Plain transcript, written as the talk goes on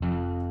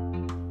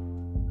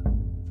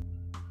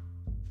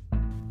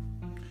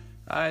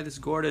Hi, this is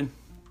Gordon.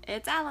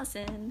 It's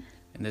Allison.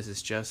 And this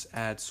is Just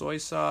Add Soy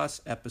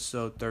Sauce,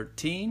 episode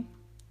 13.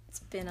 It's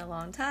been a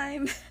long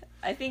time.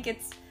 I think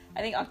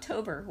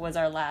October was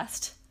our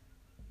last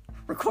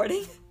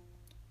recording.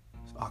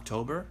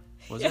 October?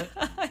 Was it?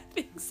 I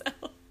think so.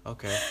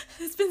 Okay.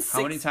 It's been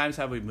How many times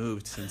have we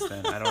moved since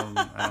then? I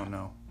don't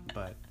know.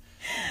 But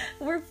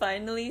we're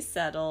finally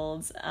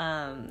settled,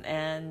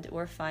 and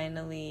we're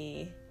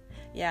finally,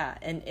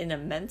 in a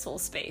mental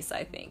space,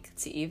 I think,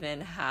 to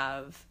even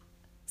have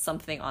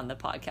something on the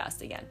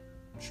podcast again.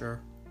 Sure.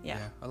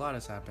 Yeah. A lot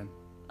has happened.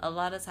 A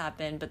lot has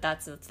happened, but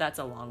that's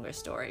a longer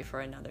story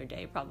for another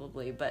day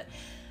probably. But,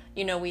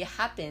 we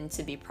happen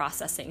to be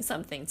processing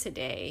something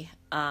today,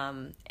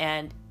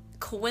 and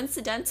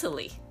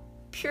coincidentally,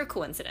 pure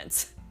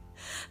coincidence,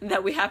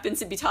 that we happen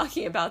to be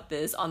talking about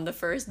this on the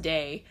first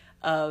day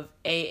of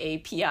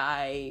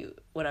AAPI,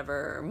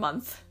 whatever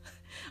month.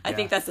 I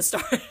think that's the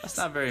start. That's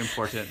not very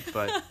important,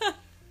 but...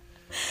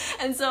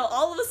 And so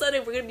all of a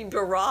sudden we're going to be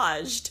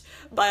barraged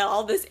by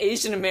all this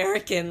Asian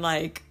American,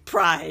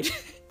 pride.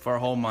 For a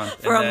whole month.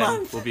 For and a then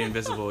month. We'll be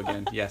invisible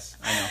again. Yes,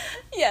 I know.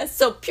 Yes,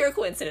 so pure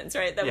coincidence,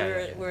 right? That we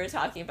were Yeah.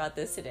 talking about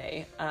this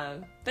today.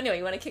 But anyway,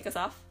 you want to kick us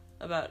off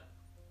about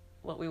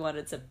what we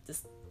wanted to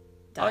just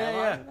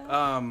dialogue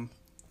about?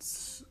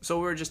 So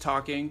we were just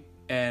talking,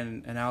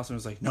 and Allison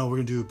was like, no, we're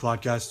going to do a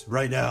podcast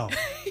right now.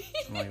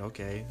 I'm like,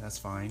 okay, that's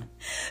fine.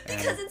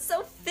 Because it's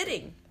so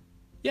fitting.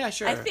 Yeah,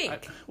 sure. I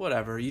think.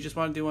 Whatever. You just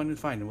want to do one,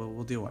 fine.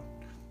 We'll do one.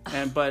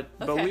 But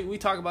Okay. we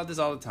talk about this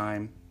all the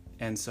time,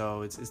 and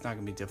so it's not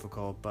going to be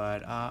difficult.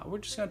 But we're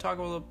just going to talk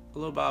a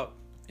little about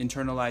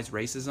internalized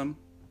racism.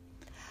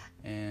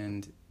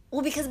 And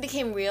Well, because it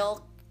became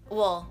real.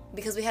 Well,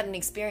 because we had an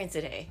experience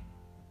today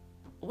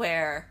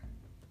where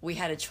we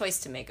had a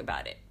choice to make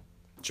about it.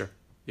 sure,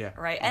 yeah,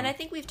 Right. And I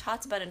think we've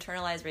talked about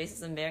internalized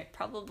racism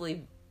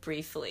probably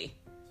briefly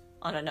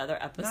on another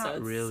episode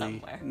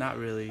somewhere. Not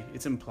really.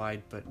 It's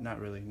implied, but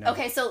not really. No.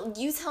 Okay, so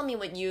you tell me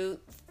what you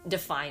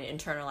define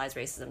internalized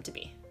racism to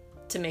be,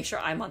 to make sure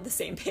I'm on the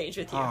same page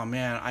with you. Oh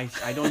man,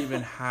 I don't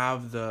even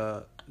have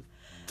the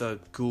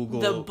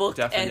Google The book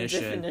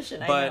definition. and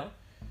definition, but, I know.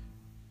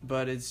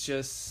 But it's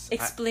just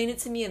Explain it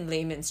to me in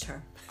layman's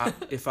term.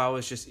 if I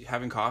was just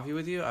having coffee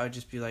with you, I would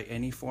just be like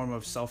any form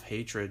of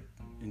self-hatred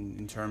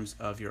in terms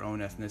of your own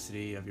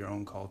ethnicity, of your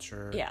own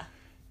culture. Yeah.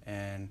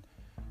 And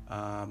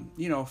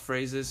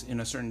phrases in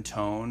a certain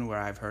tone where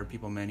I've heard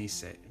many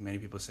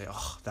people say,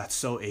 "Oh, that's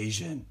so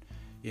Asian,"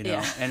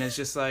 Yeah. and it's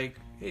just like,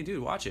 "Hey,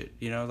 dude, watch it,"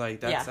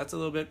 that's a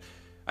little bit.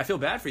 I feel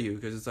bad for you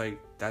because it's like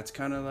that's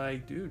kind of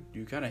like, dude,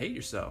 you kind of hate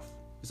yourself.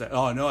 It's like,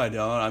 oh no, I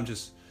don't.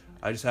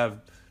 I just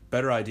have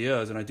better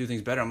ideas and I do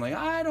things better. I'm like,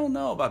 I don't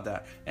know about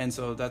that, and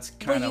so that's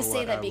kind of. But you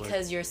say that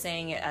because you're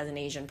saying it as an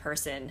Asian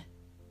person,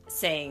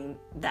 saying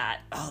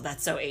that, oh,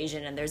 that's so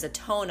Asian, and there's a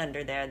tone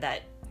under there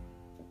that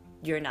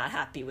you're not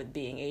happy with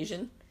being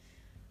Asian.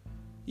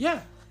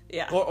 Yeah.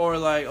 Yeah. Or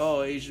like,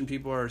 oh, Asian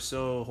people are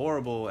so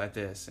horrible at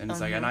this. And it's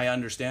like, and I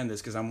understand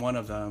this because I'm one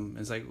of them.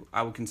 It's like,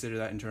 I would consider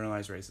that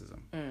internalized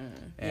racism.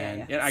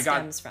 And I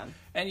stems from.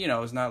 And,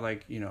 it's not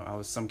like, I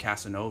was some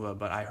Casanova,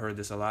 but I heard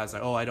this a lot. It's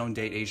like, oh, I don't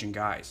date Asian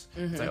guys.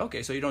 It's like,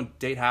 okay, so you don't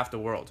date half the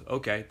world.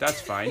 Okay, that's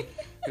fine.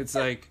 It's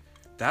like,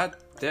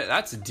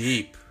 that's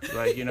deep.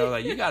 Like, you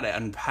got to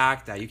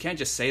unpack that. You can't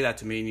just say that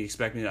to me and you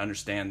expect me to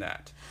understand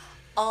that.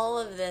 All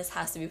of this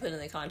has to be put in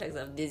the context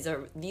of these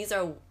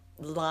are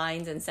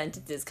lines and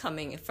sentences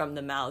coming from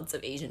the mouths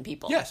of Asian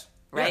people. Yes.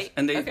 Right? Yes.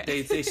 And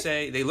Okay. they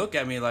say, they look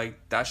at me like,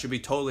 that should be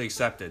totally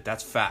accepted.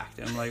 That's fact.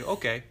 And I'm like,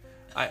 okay,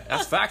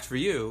 that's fact for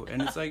you.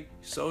 And it's like,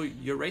 so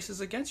you're racist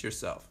against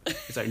yourself.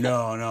 It's like,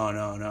 no.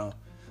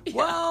 Yeah.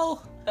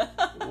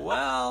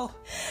 Well.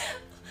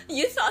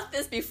 You thought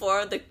this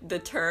before the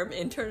term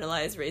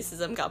internalized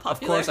racism got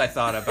popular? Of course I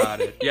thought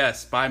about it.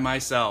 Yes, by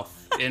myself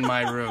in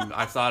my room.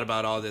 I've thought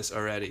about all this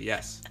already.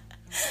 Yes.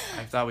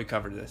 I thought we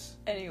covered this.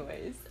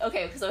 Anyways.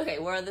 Okay,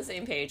 we're on the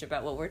same page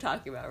about what we're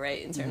talking about,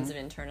 right? In terms of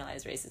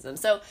internalized racism.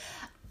 So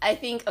I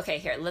think,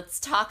 let's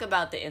talk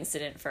about the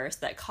incident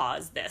first that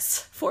caused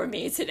this for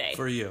me today.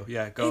 For you.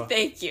 Yeah, go.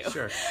 Thank you.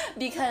 Sure.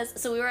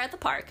 Because, so we were at the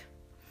park.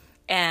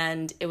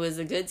 And it was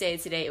a good day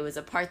today. It was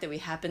a park that we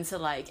happened to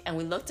like. And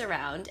we looked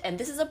around. And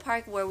this is a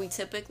park where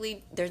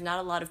there's not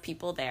a lot of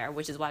people there,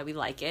 which is why we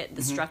like it.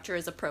 The structure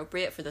is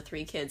appropriate for the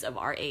 3 kids of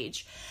our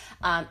age.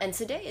 And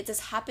today, it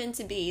just happened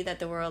to be that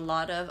there were a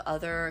lot of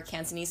other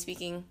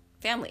Cantonese-speaking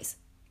families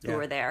who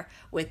were there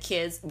with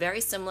kids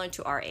very similar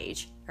to our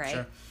age, right?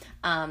 Sure.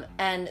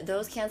 And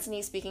those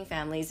Cantonese-speaking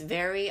families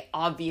very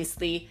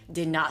obviously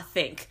did not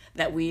think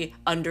that we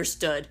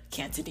understood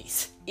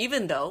Cantonese,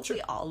 even though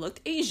we all looked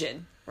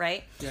Asian,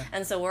 right? Yeah.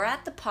 And so we're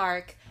at the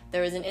park.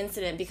 There was an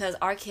incident because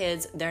our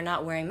kids, they're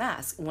not wearing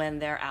masks when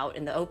they're out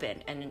in the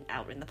open and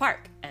out in the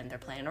park and they're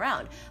playing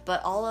around.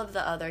 But all of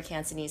the other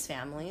Cantonese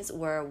families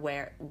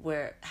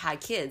had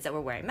kids that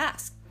were wearing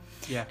masks.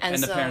 Yeah, and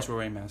the parents were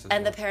wearing masks.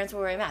 And the parents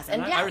were wearing masks.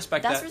 And I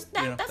respect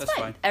that. That's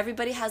fine.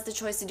 Everybody Everybody has the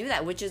choice to do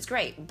that, which is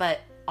great. But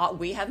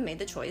we have made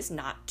the choice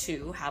not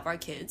to have our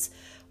kids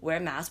wear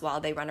masks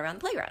while they run around the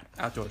playground.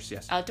 Outdoors,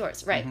 yes.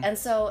 Outdoors, right. And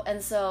so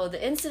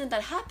the incident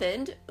that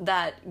happened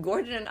that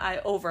Gordon and I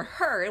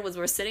overheard was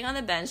we're sitting on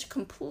the bench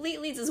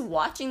completely just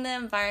watching the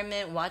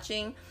environment,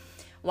 watching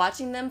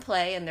them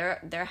play, and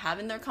they're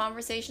having their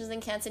conversations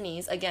in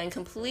Cantonese, again,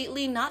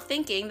 completely not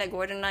thinking that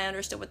Gordon and I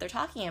understood what they're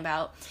talking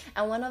about.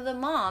 And one of the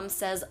moms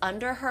says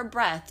under her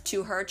breath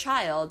to her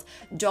child,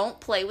 "Don't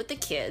play with the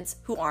kids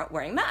who aren't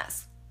wearing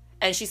masks."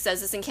 And she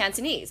says this in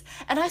Cantonese.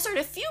 And I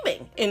started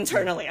fuming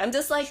internally. I'm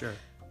just like, Sure.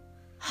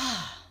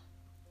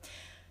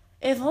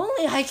 if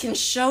only I can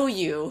show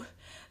you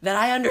that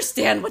I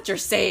understand what you're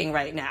saying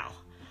right now.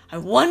 I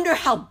wonder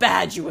how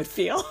bad you would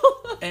feel.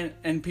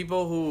 And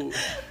people who...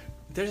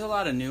 There's a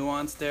lot of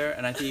nuance there,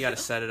 and I think you got to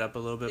set it up a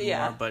little bit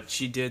more. But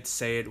she did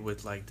say it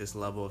with like this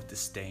level of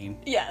disdain,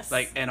 Yes.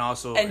 like, and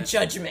also And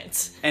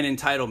judgment. and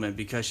entitlement,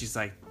 because she's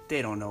like,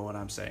 they don't know what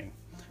I'm saying.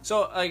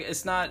 So like,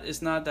 it's not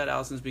that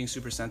Allison's being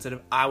super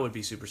sensitive. I would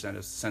be super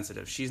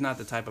sensitive. She's not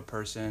the type of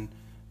person,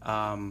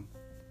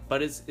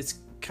 but it's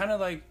kind of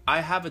like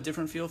I have a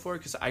different feel for it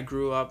because I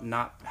grew up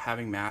not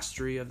having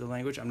mastery of the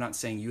language. I'm not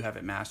saying you have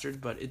it mastered,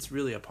 but it's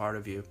really a part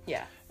of you.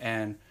 Yeah.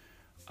 And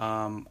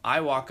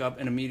I walk up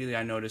and immediately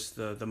I notice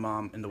the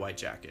mom in the white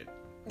jacket.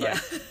 Right?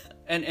 Yeah.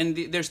 And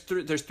there's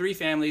three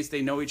families.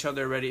 They know each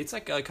other already. It's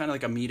like kind of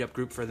like a meetup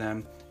group for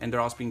them, and they're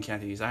all speaking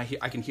Cantonese. I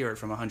can hear it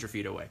from 100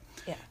 feet away.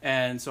 Yeah.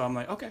 And so I'm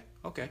like,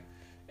 okay.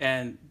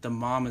 And the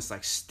mom is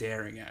like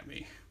staring at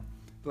me,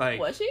 like,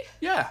 Was she?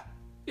 Yeah,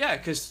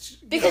 because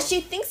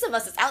she thinks of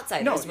us as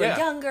outsiders. No, We're yeah.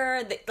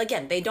 younger.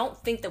 they don't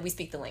think that we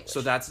speak the language.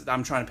 So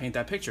I'm trying to paint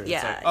that picture. Yeah,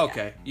 It's like,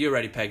 okay, you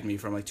already pegged me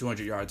from like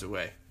 200 yards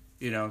away.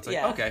 It's like,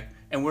 okay.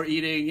 And we're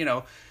eating,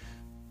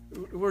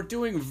 we're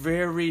doing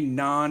very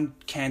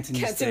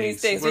non-Cantonese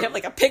things. We have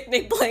like a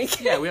picnic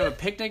blanket. Yeah, we have a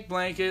picnic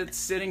blanket,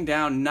 sitting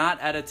down,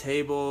 not at a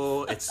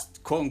table. It's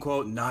quote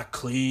unquote not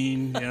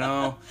clean,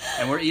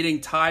 and we're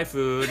eating Thai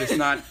food. It's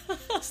not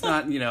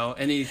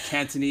any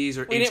Cantonese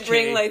or We HK. didn't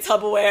bring like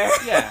Tupperware.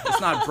 Yeah,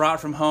 it's not brought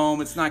from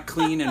home. It's not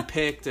clean and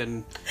picked,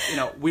 and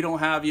we don't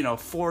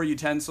have 4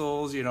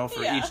 utensils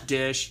for Yeah. each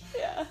dish.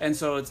 Yeah. And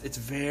so it's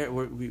very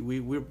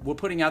we're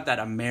putting out that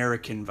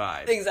American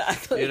vibe.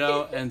 Exactly.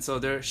 And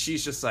so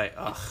she's just like,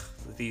 ugh,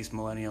 these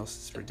millennials,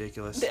 it's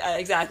ridiculous. Yeah,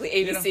 exactly.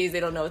 ABCs, they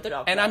don't know what they're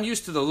talking And about. I'm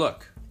used to the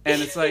look,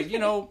 and it's like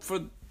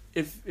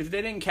if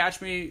they didn't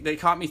catch me, they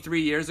caught me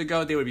 3 years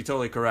ago, they would be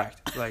totally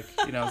correct. Like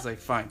it's like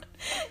fine.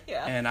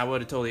 Yeah. And I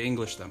would have totally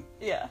Englished them.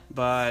 Yeah.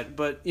 But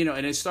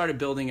and it started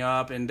building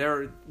up, and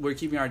we're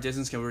keeping our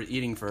distance because we're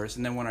eating first,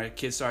 and then when our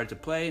kids started to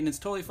play, and it's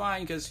totally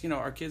fine because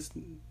our kids,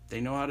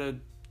 they know how to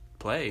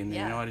play and they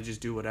know how to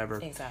just do whatever.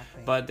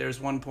 Exactly. But there's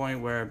one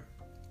point where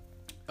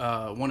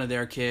one of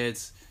their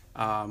kids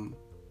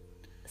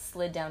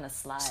slid down a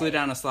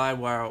slide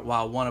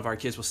while one of our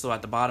kids was still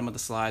at the bottom of the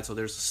slide, so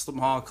there's a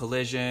small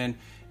collision,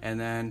 and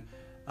then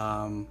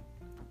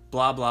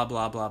blah blah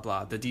blah blah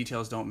blah, the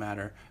details don't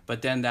matter.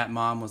 But then that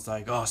mom was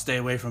like, oh, stay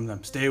away from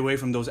them, stay away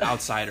from those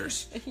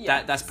outsiders.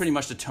 Yes. That's pretty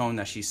much the tone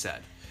that she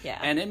said. Yeah.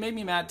 And it made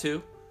me mad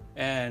too.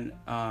 And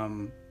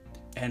I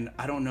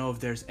don't know if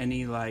there's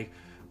any like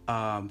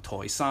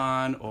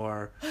Toisan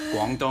or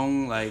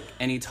Guangdong, like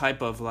any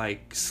type of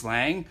like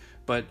slang,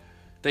 but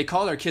they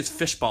call their kids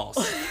fish balls.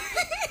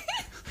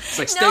 It's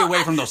like, stay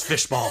away from those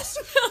fish balls.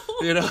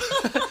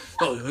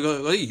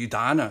 Oh, you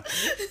Dana.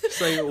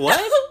 It's like, what?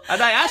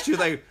 And I asked you,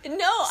 like,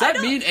 does that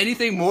mean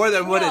anything more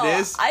than what it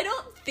is? I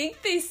don't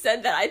think they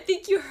said that. I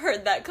think you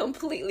heard that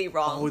completely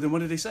wrong. Oh, then what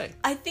did they say?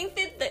 I think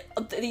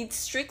that they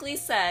strictly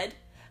said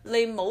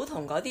你冇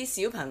同嗰啲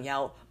小朋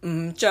友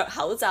唔着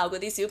口罩嗰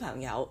啲小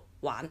朋友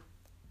玩.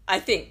 I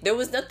think there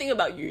was nothing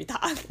about 魚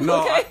蛋.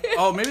 No, okay?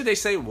 Maybe they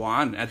say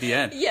Wan at the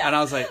end. Yeah. And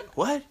I was like,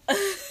 what?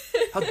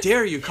 How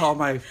dare you call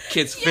my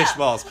kids fish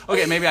balls?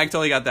 Okay, maybe I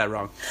totally got that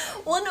wrong.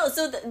 Well, no,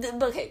 so,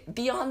 okay,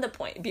 beyond the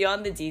point,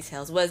 beyond the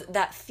details, was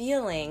that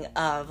feeling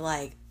of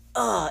like,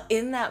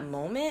 in that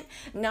moment,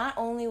 not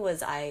only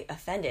was I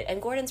offended,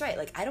 and Gordon's right,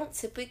 like, I don't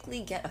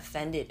typically get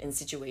offended in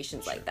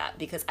situations like that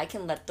because I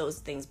can let those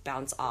things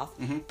bounce off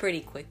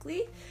pretty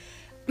quickly.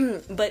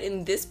 But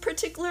in this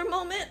particular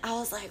moment, I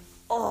was like,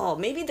 oh,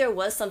 maybe there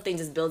was something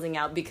just building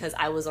out because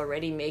I was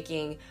already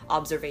making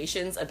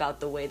observations about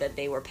the way that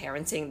they were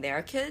parenting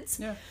their kids.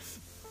 Yeah.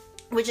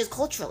 Which is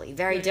culturally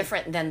very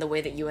different than the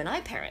way that you and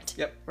I parent.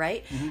 Yep.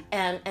 Right?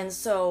 And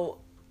so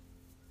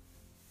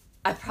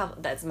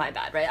that's my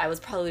bad, right? I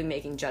was probably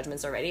making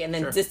judgments already, and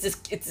then it's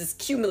this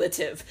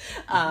cumulative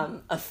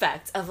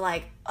effect of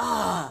like,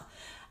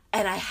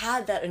 and I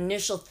had that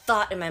initial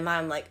thought in my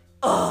mind, like,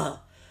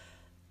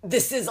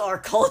 this is our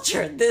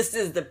culture. This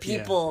is the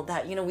people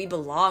that, we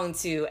belong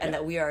to and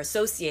that we are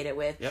associated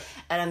with. Yep.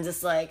 And I'm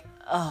just like,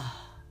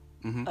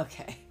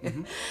 okay.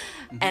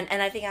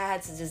 And I think I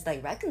had to just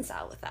like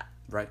reconcile with that.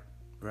 Right.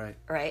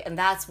 And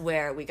that's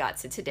where we got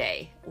to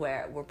today,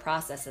 where we're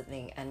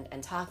processing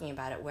and talking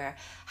about it, where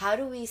how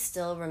do we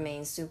still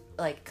remain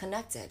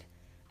connected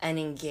and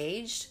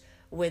engaged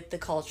with the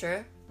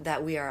culture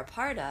that we are a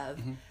part of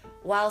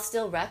while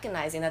still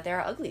recognizing that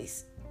there are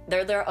uglies.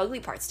 there are ugly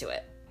parts to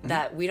it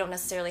that we don't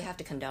necessarily have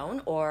to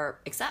condone or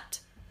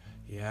accept.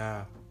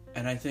 Yeah.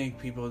 And I think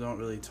people don't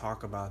really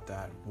talk about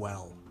that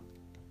well.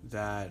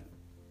 That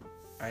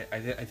I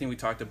think we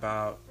talked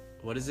about,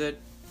 what is it?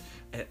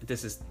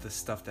 This is the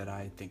stuff that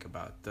I think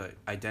about, the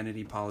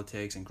identity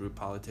politics and group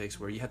politics,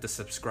 where you have to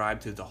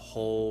subscribe to the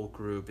whole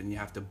group and you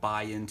have to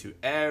buy into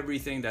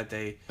everything that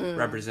they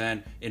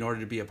represent in order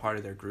to be a part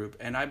of their group.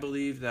 And I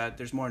believe that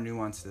there's more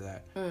nuance to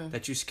that,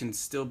 that you can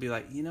still be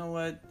like, you know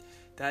what,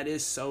 that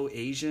is so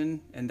Asian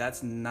and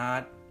that's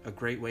not a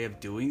great way of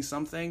doing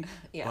something,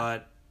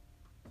 but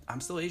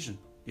I'm still Asian,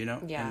 you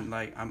know? Yeah. And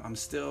like, I'm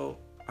still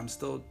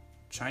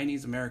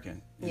Chinese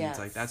American. And it's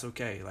like, that's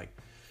okay. Like,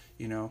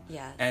 you know,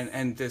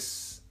 and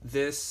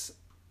this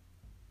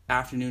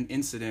afternoon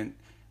incident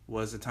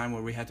was a time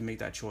where we had to make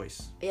that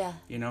choice.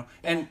 You know,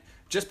 and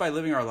just by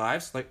living our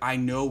lives, like, I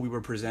know we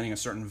were presenting a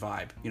certain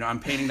vibe. You know,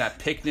 I'm painting that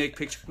picnic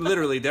picture.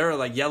 Literally, there are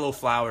like yellow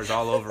flowers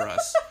all over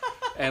us,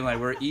 and like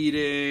we're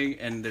eating,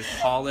 and there's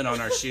pollen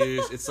on our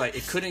shoes. It's like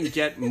it couldn't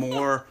get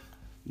more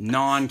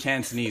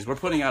non-Cantonese. We're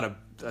putting out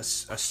a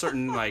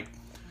certain, like,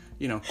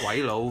 you know,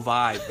 guai lo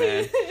vibe,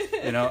 man.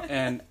 You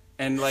know,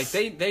 and like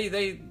they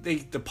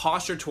the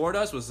posture toward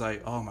us was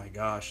like, oh my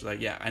gosh,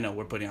 like, yeah, I know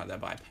we're putting out that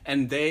vibe.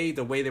 And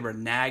the way they were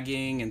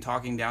nagging and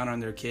talking down on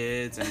their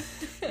kids, and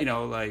you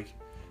know, like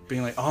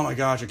being like, oh my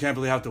gosh, I can't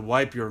believe I have to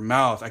wipe your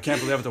mouth. I can't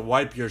believe I have to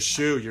wipe your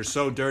shoe. You're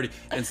so dirty.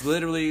 And it's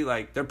literally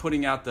like they're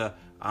putting out the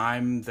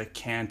I'm the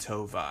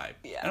Canto vibe.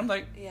 And I'm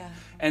like,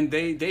 and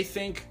they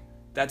think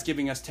that's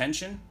giving us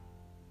tension,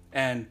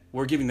 and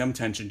we're giving them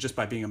tension just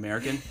by being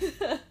American.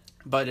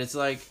 But it's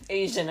like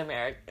Asian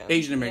American,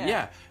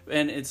 yeah.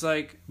 And it's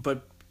like,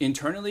 but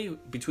internally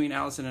between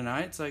Allison and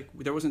I, it's like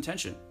there wasn't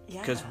tension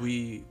because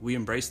we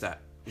embraced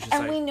that. It's just,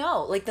 and like, we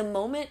know, like, the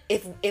moment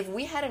if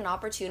we had an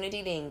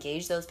opportunity to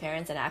engage those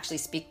parents and actually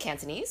speak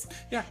Cantonese,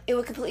 it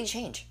would completely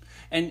change.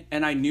 And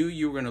I knew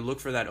you were going to look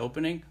for that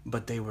opening,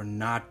 but they were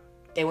not.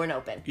 They weren't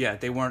open. Yeah,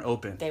 they weren't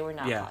open. They were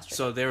not. Yeah, postured.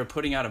 So they were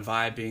putting out a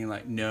vibe, being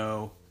like,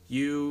 no,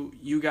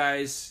 you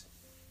guys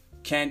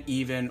can't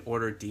even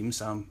order dim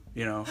sum,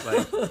 you know,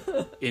 like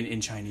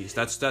in Chinese.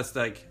 That's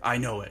like, I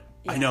know it.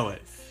 I know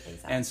it.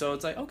 Exactly. And so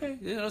it's like, okay,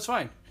 yeah, that's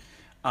fine.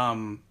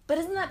 But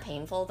isn't that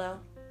painful though?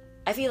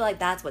 I feel like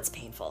that's what's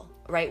painful,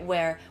 right?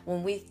 Where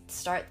when we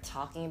start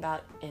talking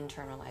about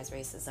internalized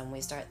racism,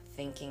 we start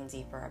thinking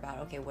deeper about,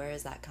 okay, where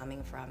is that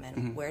coming from,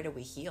 and where do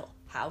we heal?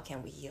 How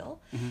can we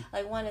heal?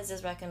 Like, one is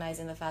just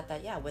recognizing the fact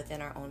that, within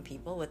our own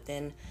people,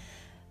 within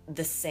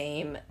the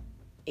same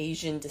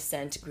Asian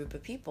descent group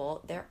of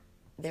people,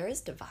 there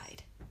is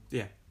divide.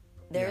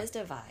 There is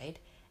divide.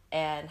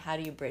 And how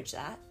do you bridge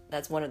that?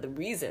 That's one of the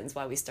reasons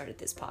why we started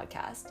this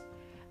podcast.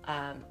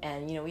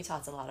 And, you know, we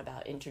talked a lot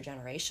about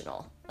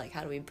intergenerational, like,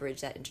 how do we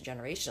bridge that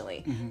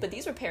intergenerationally? But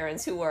these were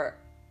parents who were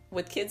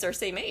with kids our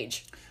same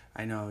age.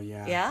 I know,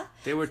 yeah. Yeah?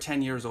 They were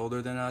 10 years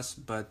older than us,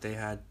 but they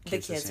had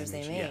kids the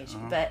same age.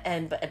 Yeah,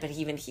 But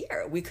even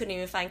here, we couldn't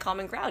even find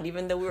common ground,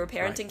 even though we were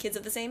parenting kids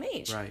of the same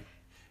age. Right.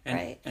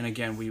 And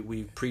again,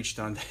 we preached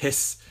on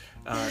this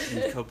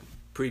in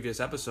previous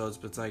episodes,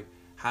 but it's like,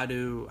 how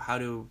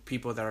do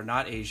people that are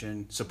not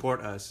Asian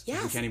support us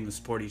if we can't even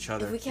support each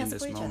other in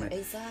this moment?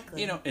 Exactly.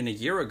 You know, and a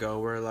year ago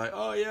we're like,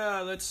 oh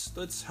yeah,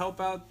 let's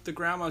help out the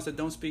grandmas that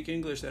don't speak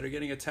English that are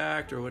getting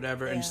attacked or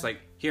whatever. And just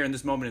like here in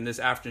this moment, in this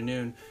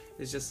afternoon,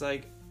 it's just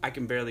like I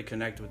can barely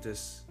connect with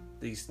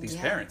these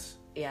parents.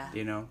 Yeah.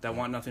 You know, that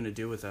want nothing to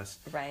do with us.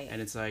 Right.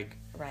 And it's like,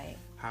 right.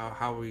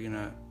 How are we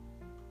gonna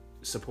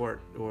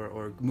support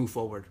or move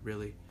forward,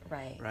 really?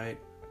 Right. Right.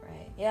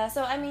 Right. Yeah.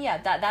 So I mean,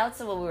 that's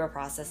what we were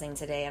processing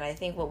today, and I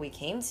think what we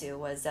came to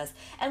was just,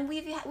 and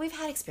we've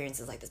had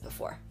experiences like this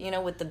before. You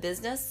know, with the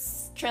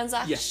business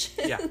transaction. Yes.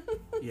 Yeah.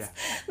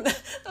 That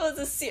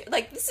was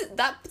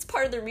that's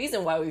part of the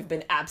reason why we've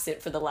been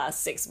absent for the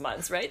last 6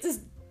 months, right? Just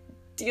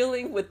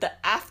dealing with the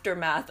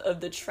aftermath of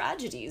the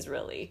tragedies,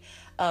 really,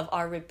 of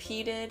our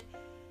repeated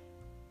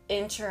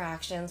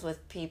interactions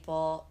with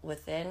people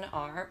within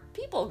our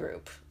people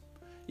group.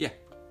 Yeah.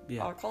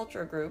 Our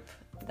culture group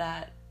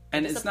that.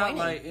 And it's not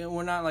like,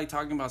 we're not like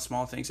talking about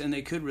small things, and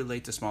they could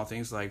relate to small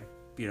things like,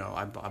 you know,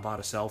 I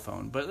bought a cell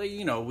phone, but like,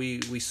 you know,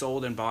 we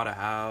sold and bought a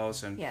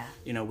house, and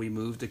you know, we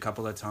moved a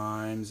couple of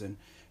times,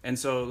 and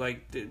so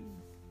like,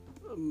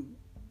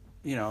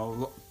 you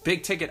know,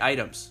 big ticket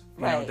items,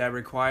 you know, that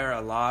require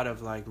a lot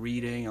of like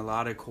reading, a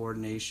lot of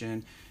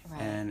coordination,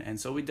 and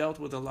so we dealt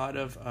with a lot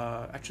of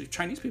actually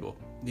Chinese people,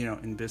 you know,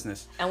 in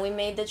business, and we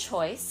made the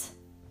choice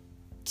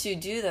to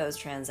do those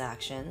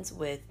transactions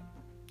with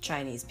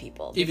Chinese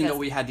people, even though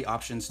we had the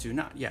options to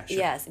not.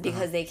 Yes,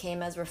 because they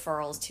came as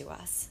referrals to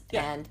us.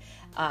 And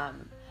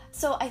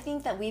so I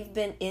think that we've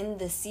been in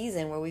this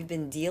season where we've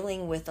been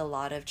dealing with a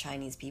lot of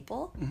Chinese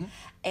people,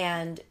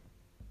 and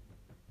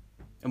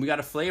we got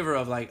a flavor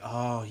of like,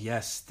 oh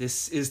yes,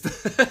 this is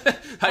the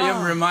I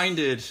am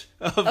reminded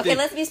of. Okay,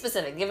 let's be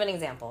specific. Give an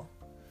example,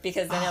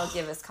 because then it'll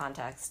give us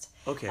context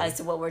as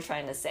to what we're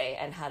trying to say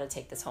and how to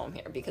take this home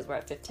here, because we're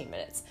at 15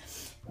 minutes.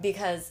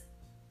 Because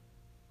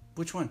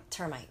which one?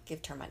 Termite.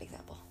 Give termite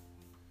example.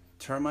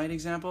 termite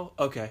example?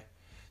 Okay.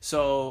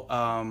 So,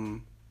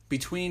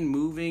 between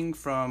moving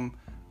from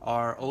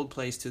our old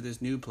place to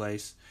this new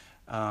place,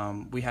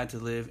 we had to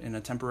live in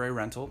a temporary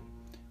rental,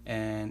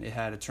 and it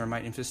had a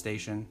termite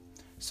infestation.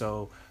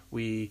 So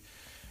we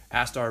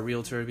asked our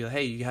realtor to be like,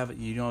 "Hey,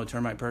 you know a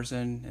termite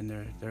person?" And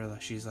they're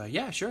like, she's like,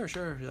 "Yeah, sure.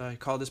 I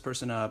call this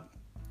person up,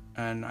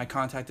 and I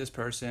contact this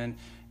person."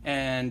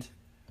 And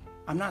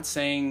I'm not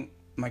saying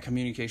my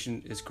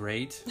communication is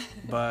great,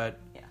 but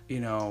you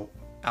know,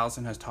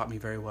 Allison has taught me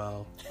very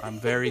well. I'm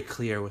very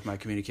clear with my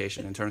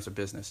communication in terms of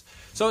business.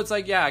 So it's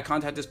like, I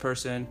contact this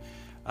person.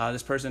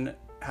 This person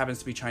happens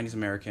to be Chinese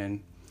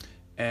American,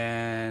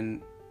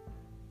 and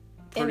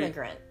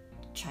immigrant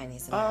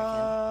Chinese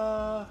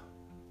American.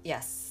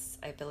 Yes,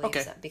 I believe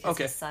so, because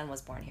his son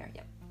was born here.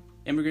 Yep.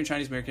 Immigrant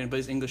Chinese American, but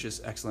his English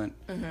is excellent.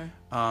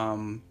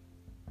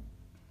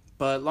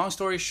 But long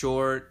story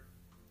short,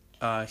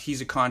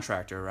 he's a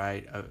contractor,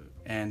 right?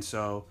 And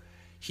so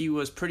he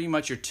was pretty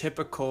much your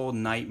typical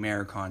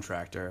nightmare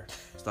contractor.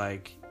 It's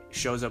like,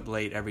 shows up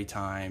late every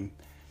time,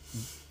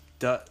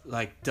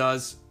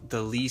 does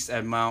the least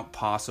amount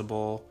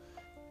possible,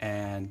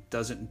 and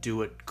doesn't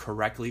do it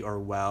correctly or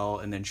well,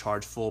 and then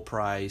charge full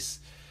price.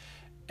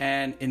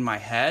 And in my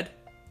head,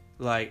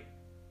 like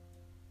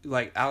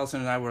Allison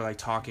and I were like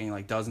talking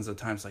like dozens of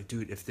times, like,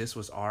 dude, if this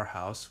was our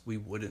house, we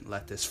wouldn't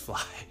let this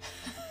fly.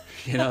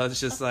 You know, it's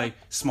just like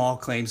small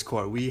claims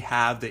court. We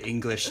have the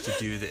English to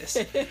do this.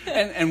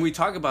 And we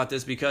talk about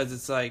this because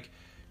it's like,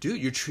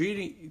 dude,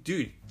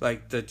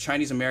 like the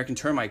Chinese American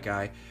termite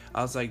guy.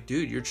 I was like,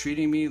 dude, you're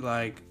treating me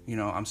like, you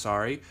know, I'm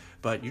sorry,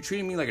 but you're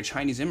treating me like a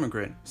Chinese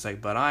immigrant. It's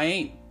like, but I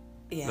ain't.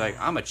 Yeah. Like,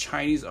 I'm a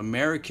Chinese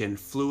American,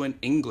 fluent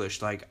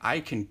English. Like, I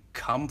can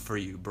come for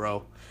you,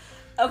 bro.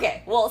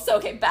 Okay,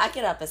 back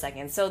it up a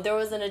second. So there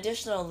was an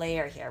additional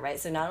layer here, right?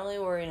 So not only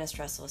were we in a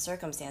stressful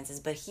circumstances,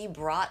 but he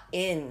brought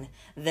in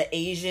the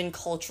Asian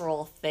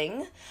cultural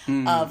thing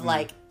of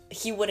like,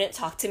 he wouldn't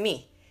talk to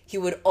me. He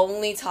would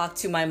only talk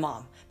to my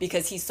mom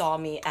because he saw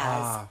me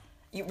as,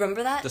 you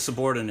remember that? The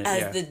subordinate,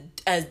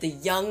 as the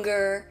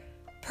younger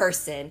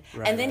person.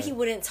 Right, and then he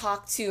wouldn't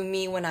talk to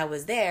me when I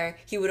was there.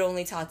 He would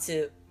only talk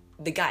to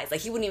the guys. Like,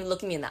 he wouldn't even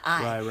look me in the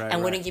eye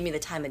and wouldn't give me the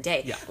time of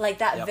day. Yeah. Like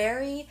that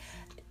very...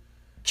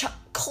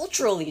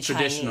 culturally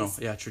traditional. Chinese.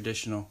 Yeah,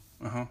 traditional.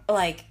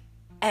 Like,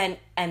 and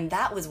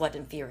that was what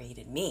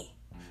infuriated me.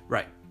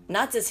 Right.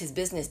 Not just his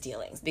business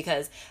dealings,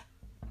 because,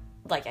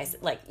 like I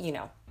said, like, you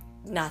know,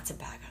 not to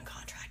bag on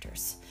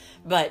contractors,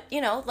 but, you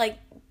know, like,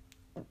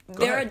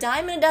 they're a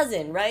dime and a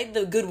dozen, right?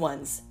 The good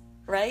ones,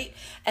 right?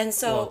 And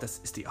so... Well,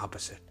 it's the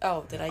opposite.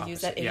 Oh, did I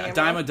use that in here? Yeah,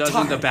 dime a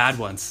dozen, the bad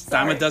ones. Sorry.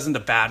 Dime a dozen, the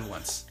bad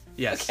ones.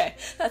 Yes. Okay,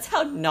 that's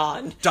how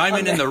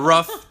Diamond in the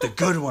rough, the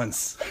good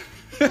ones.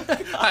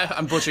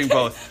 I'm butchering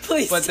both,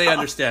 Please but stop. They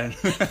understand.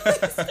 Please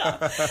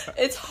stop.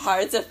 It's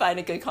hard to find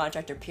a good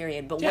contractor,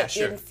 period. But what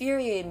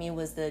infuriated me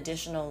was the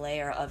additional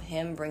layer of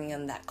him bringing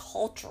in that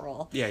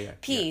cultural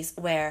piece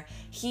where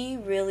he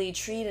really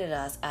treated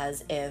us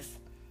as if,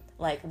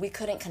 like, we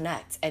couldn't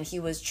connect. And he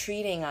was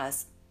treating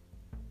us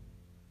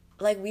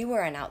like we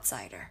were an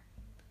outsider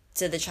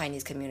to the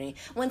Chinese community.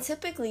 When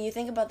typically you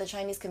think about the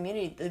Chinese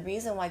community, the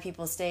reason why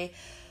people stay...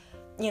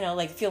 you know,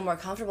 like, feel more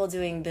comfortable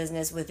doing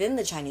business within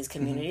the Chinese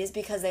community is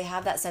because they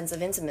have that sense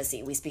of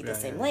intimacy. We speak the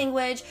same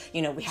language.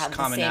 You know, we have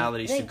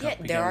commonalities.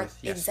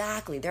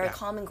 There are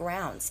common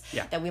grounds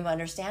that we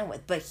understand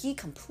with. But he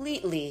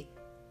completely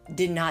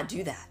did not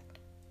do that.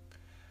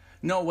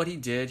 No, what he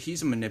did,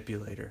 he's a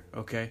manipulator,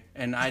 okay?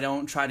 And I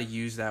don't try to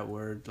use that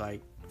word,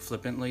 like,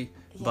 flippantly,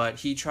 but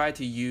he tried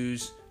to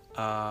use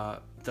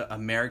the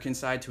American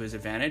side to his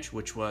advantage,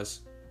 which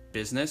was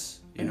business,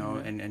 you know,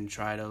 and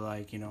try to,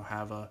 like, you know,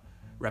 have a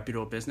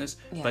reputable business.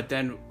 But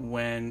then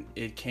when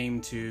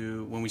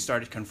we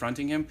started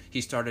confronting him,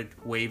 he started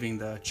waving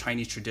the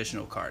Chinese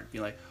traditional card,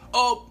 being like,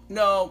 oh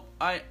no,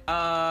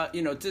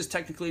 you know, this is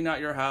technically not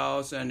your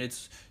house, and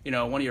it's, you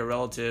know, one of your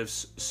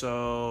relatives,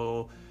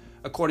 so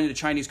according to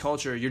Chinese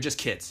culture, you're just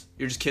kids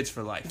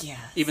for life,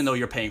 even though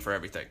you're paying for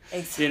everything.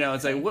 Exactly. You know,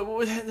 it's like,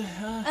 what and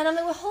I'm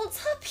like, well, hold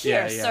up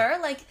here, sir,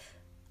 like,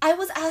 I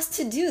was asked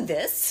to do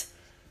this,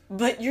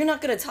 but you're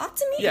not going to talk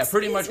to me? Yeah,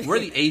 pretty much. We're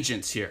the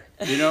agents here,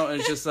 you know? And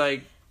it's just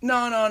like,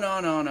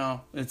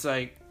 no. It's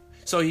like,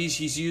 so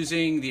he's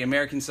using the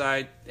American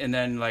side, and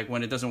then, like,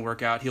 when it doesn't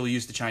work out, he'll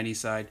use the Chinese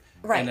side.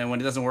 Right. And then when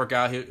it doesn't work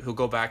out, he'll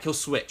go back, he'll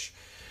switch.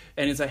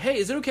 And it's like, hey,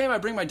 is it okay if I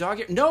bring my dog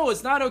here? No,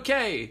 it's not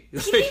okay. He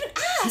didn't even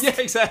ask. Yeah,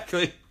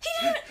 exactly. He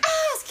didn't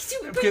ask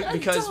to bring a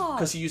dog.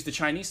 Because he used the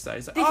Chinese side.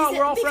 He's like,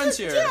 we're all friends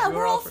here. Yeah,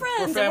 we're all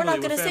friends. We're not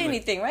going to say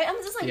anything, right? I'm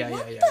just like,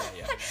 what the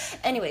heck?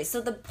 Anyway,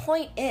 so the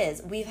point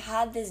is, we've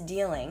had this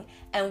dealing,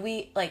 and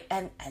we, like,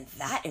 and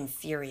that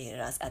infuriated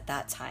us at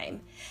that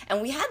time.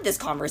 And we had this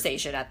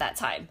conversation at that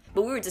time,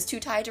 but we were just too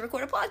tired to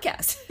record a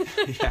podcast.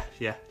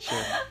 yeah,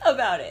 sure.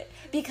 About it.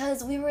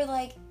 Because we were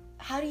like,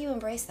 how do you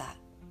embrace that?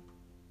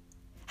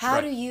 How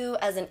do you,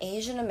 as an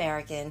Asian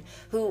American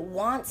who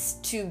wants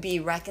to be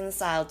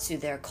reconciled to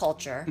their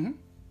culture,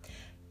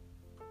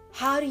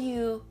 how do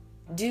you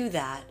do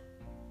that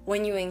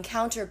when you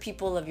encounter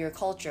people of your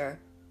culture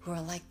who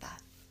are like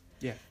that.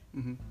 Yeah.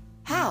 Mm-hmm.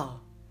 How?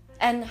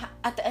 And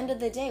at the end of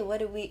the day, what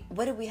do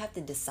we have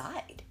to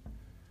decide?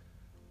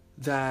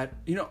 That,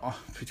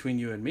 between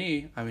you and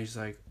me, I mean, it's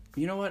like,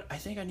 you know what? I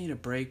think I need a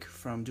break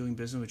from doing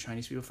business with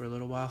Chinese people for a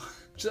little while.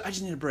 I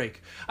just need a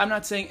break. I'm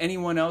not saying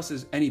anyone else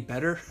is any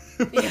better,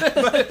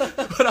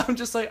 but I'm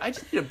just like, I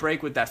just need a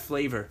break with that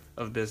flavor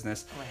of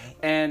business.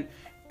 Right.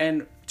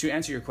 And to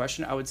answer your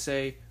question, I would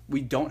say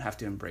we don't have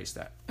to embrace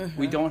that. Mm-hmm.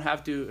 We don't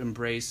have to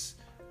embrace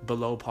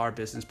below par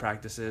business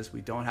practices.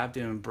 We don't have to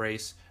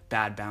embrace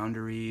bad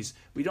boundaries.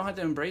 We don't have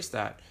to embrace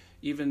that,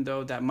 even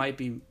though that might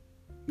be,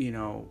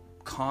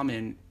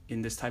 common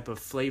in this type of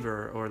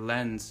flavor or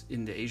lens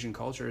in the Asian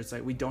culture. It's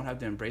like we don't have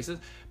to embrace it,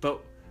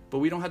 but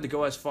we don't have to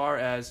go as far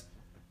as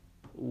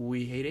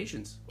we hate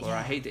Asians or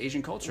I hate the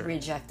Asian culture.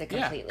 Reject it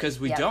completely. Yeah, because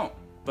we don't.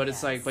 But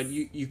it's like, but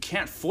you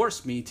can't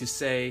force me to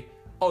say,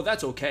 oh,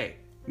 that's okay.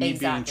 Me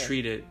being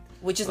treated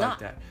which is like not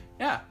that.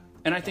 Yeah,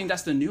 and I think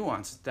that's the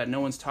nuance that no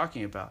one's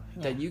talking about.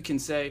 Yeah. That you can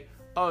say,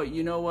 oh,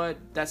 you know what?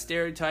 That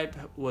stereotype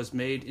was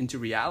made into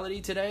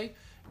reality today,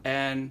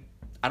 and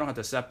I don't have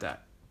to accept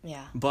that.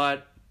 Yeah.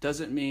 But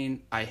doesn't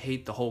mean I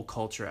hate the whole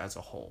culture as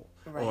a whole,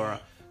 right. Or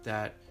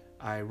that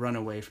I run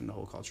away from the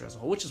whole culture as a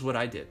whole, which is what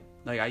I did.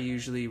 Like I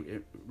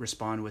usually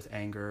respond with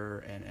anger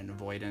and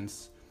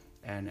avoidance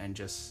and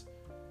just,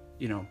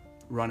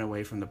 run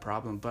away from the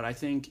problem. But I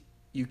think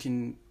you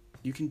can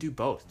do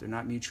both. They're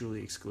not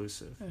mutually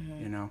exclusive,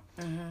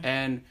 Mm-hmm.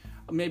 And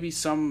maybe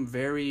some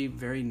very,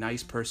 very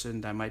nice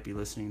person that might be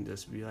listening to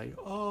this would be like,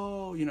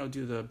 oh,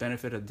 do the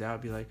benefit of the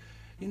doubt, be like,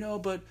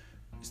 but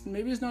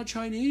maybe it's not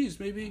Chinese.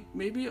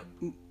 Maybe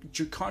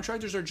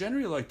contractors are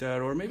generally like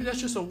that, or maybe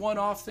that's just a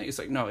one-off thing. It's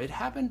like, no, it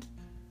happened.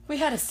 We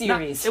had a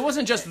series. It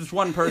wasn't just this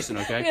one person,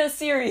 okay? We had a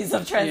series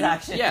of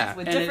transactions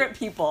with different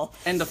people.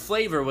 And the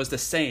flavor was the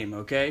same,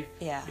 okay?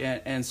 Yeah.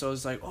 And so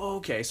it's like, oh,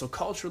 okay, so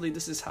culturally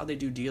this is how they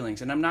do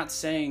dealings. And I'm not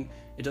saying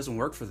it doesn't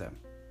work for them,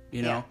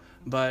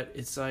 But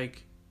it's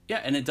like,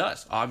 and it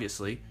does,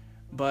 obviously.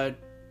 But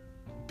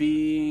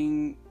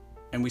and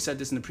we said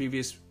this in the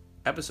previous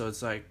episode,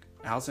 it's like,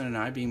 Allison and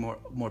I being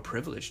more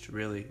privileged,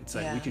 really. It's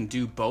like we can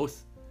do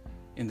both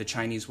in the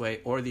Chinese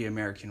way or the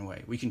American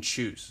way. We can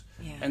choose.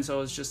 Yeah. And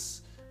so it's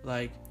just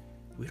like,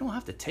 we don't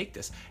have to take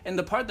this. And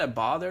the part that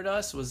bothered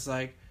us was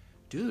like,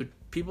 dude,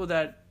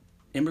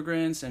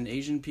 immigrants and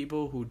Asian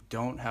people who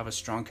don't have a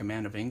strong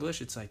command of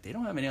English, it's like they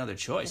don't have any other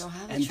choice.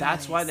 And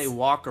that's why they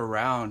walk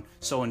around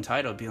so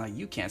entitled, being like,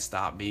 you can't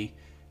stop me.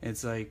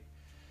 It's like,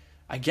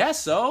 I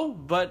guess so,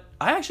 but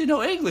I actually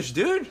know English,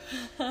 dude.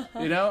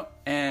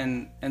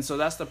 And so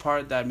that's the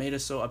part that made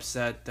us so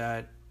upset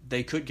that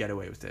they could get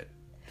away with it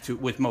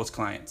with most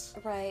clients.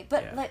 Right.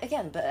 But but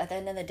at the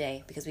end of the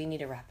day, because we need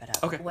to wrap it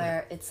up. Okay.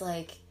 Where it's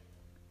like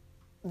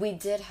we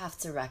did have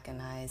to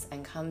recognize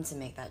and come to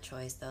make that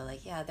choice though.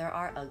 Like, there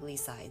are ugly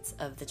sides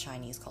of the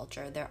Chinese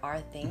culture. There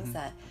are things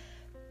that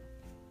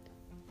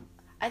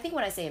I think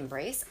when I say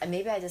embrace,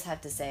 maybe I just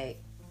have to say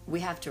we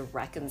have to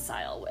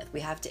reconcile with. We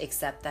have to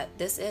accept that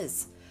this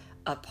is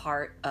a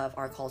part of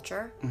our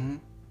culture. Mm-hmm.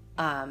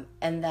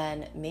 And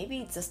then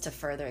maybe just to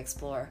further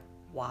explore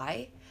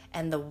why.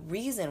 And the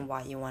reason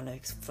why you want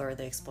to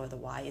further explore the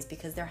why is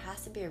because there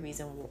has to be a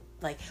reason.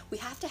 Like, we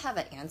have to have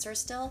an answer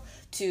still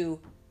to,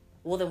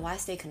 well, then why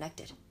stay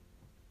connected?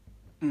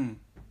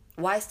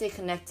 Why stay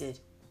connected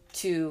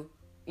to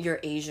your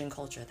Asian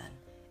culture then,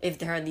 if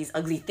there are these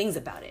ugly things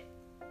about it?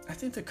 I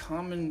think the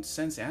common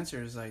sense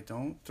answer is like,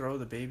 don't throw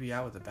the baby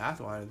out with the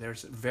bathwater.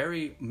 There's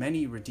very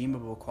many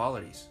redeemable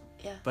qualities.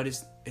 Yeah. But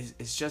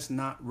it's just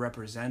not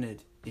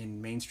represented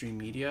in mainstream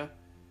media,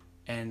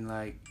 and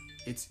like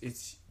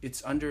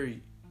it's under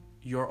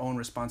your own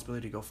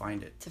responsibility to go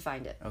find it.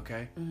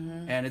 Okay?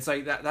 Mm-hmm. And it's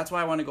like that's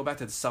why I want to go back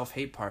to the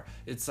self-hate part.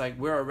 It's like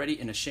we're already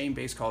in a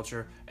shame-based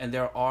culture, and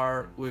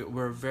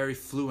we're very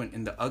fluent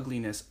in the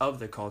ugliness of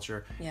the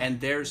culture, and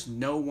there's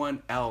no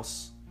one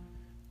else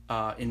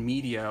in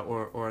media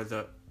or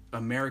the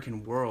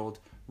American world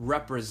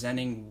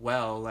representing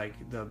well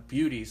like the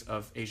beauties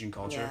of Asian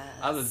culture,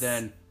 other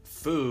than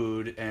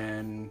food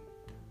and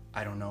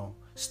I don't know,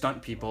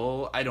 stunt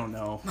people, I don't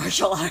know,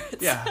 martial arts,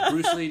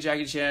 Bruce Lee,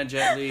 Jackie Chan,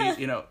 Jet Li,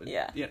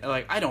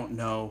 like I don't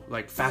know,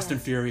 like Fast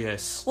and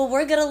Furious. Well,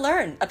 we're gonna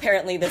learn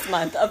apparently this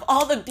month of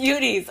all the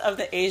beauties of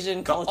the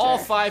Asian culture. All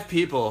 5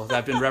 people that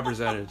have been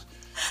represented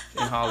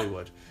in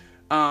Hollywood.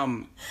 But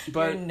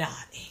you're not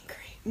angry.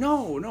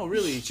 No,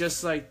 really,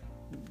 just like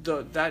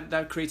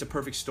that creates a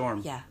perfect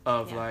storm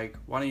of like,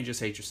 why don't you just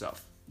hate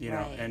yourself,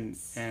 know?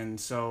 And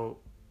so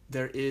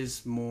there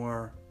is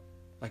more,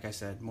 like I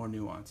said, more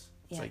nuance.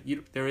 It's like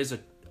there is a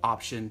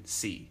option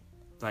C.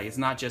 Like, it's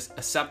not just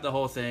accept the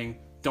whole thing,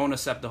 don't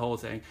accept the whole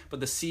thing.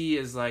 But the C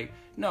is like,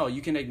 no, you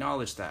can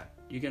acknowledge that.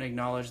 You can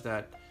acknowledge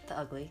that the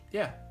ugly.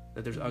 Yeah,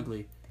 that there's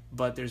ugly,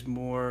 but there's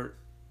more.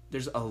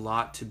 There's a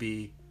lot to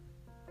be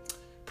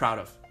proud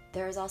of.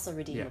 There is also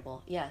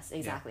redeemable. Yeah. Yes,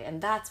 exactly. Yeah.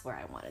 And that's where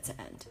I wanted to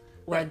end.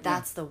 Where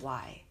that's the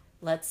why.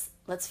 Let's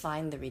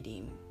find the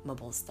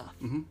redeemable stuff,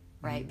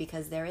 right?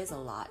 Because there is a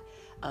lot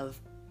of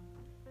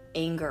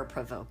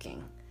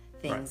anger-provoking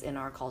things in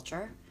our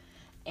culture,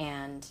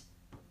 And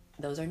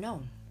those are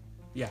known.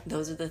 Yeah.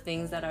 Those are the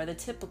things that are the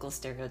typical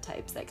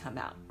stereotypes that come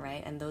out,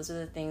 right? And those are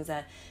the things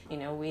that,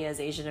 we as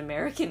Asian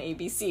American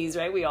ABCs,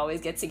 right? We always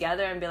get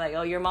together and be like,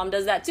 oh, your mom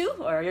does that too?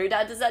 Or your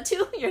dad does that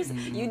too?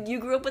 You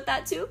grew up with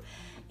that too?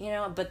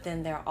 But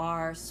then there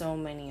are so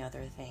many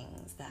other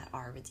things that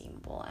are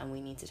redeemable, and we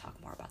need to talk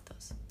more about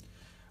those.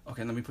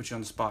 Okay, let me put you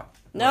on the spot.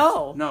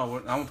 No,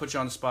 I'm gonna put you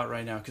on the spot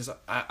right now, because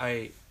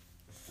I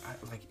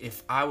like,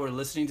 if I were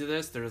listening to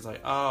this, there's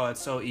like, oh,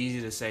 it's so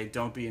easy to say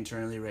don't be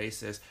internally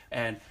racist,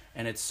 and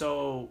it's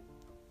so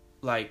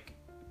like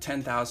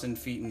 10,000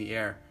 feet in the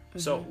air. Mm-hmm.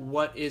 So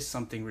what is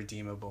something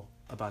redeemable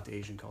about the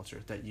Asian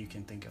culture that you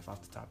can think of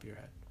off the top of your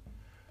head?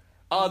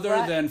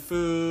 Other than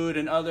food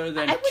and other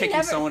than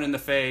kicking someone in the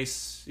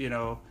face,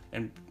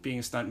 and being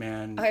a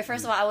stuntman. Okay,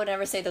 first of all, I would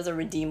never say those are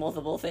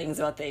redeemable things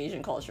about the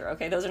Asian culture,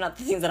 okay? Those are not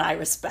the things that I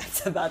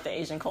respect about the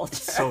Asian culture.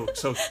 So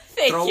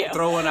Thank you.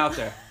 Throw one out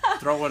there.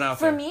 Throw one out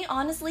there. For me,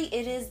 honestly,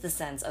 it is the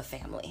sense of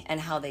family and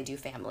how they do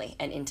family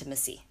and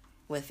intimacy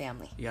with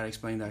family. You gotta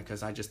explain that,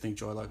 because I just think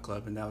Joy Luck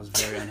Club, and that was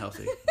very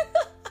unhealthy.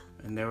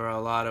 And there were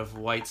a lot of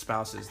white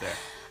spouses there.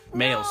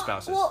 Male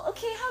spouses. Well,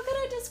 okay, how could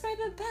I describe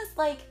it best?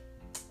 Like,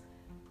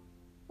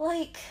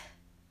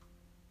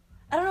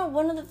 I don't know,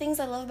 one of the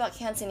things I love about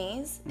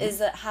Cantonese is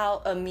that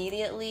how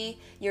immediately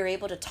you're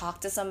able to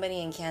talk to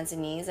somebody in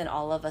Cantonese, and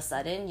all of a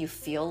sudden you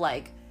feel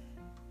like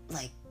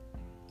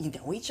you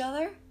know each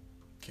other.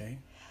 Okay.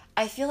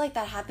 I feel like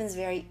that happens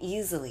very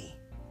easily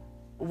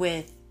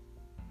with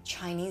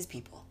Chinese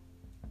people.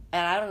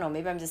 And I don't know,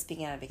 maybe I'm just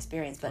speaking out of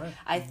experience, but right.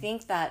 I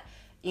think that,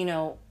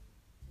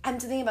 I'm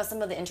thinking about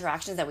some of the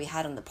interactions that we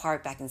had in the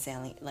park back in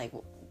San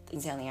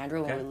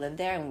Leandro when we lived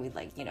there, and we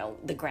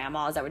the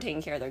grandmas that were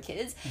taking care of their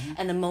kids,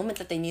 and the moment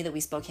that they knew that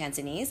we spoke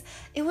Cantonese,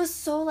 it was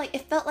so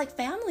it felt like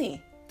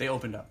family. They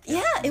opened up.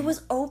 Yeah, it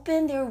was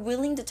open. They were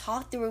willing to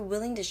talk. They were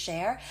willing to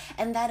share,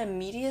 and that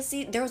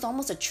immediacy, there was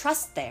almost a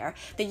trust there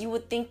that you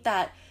would think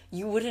that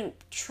you wouldn't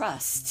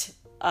trust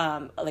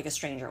a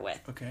stranger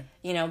with. Okay.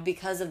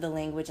 Because of the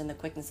language and the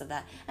quickness of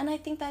that, and I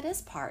think that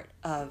is part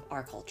of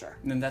our culture.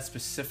 And then that's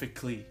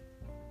specifically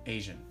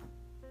Asian.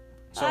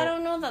 So, I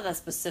don't know that that's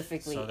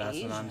specifically Asian. So that's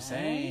Asian. what I'm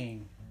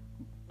saying.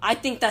 I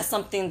think that's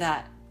something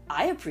that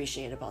I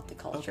appreciate about the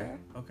culture.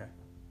 Okay.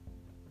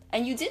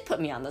 And you did put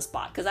me on the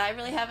spot, because I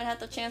really haven't had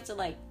the chance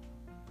to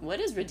what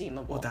is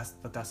redeemable? Well,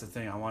 that's the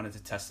thing. I wanted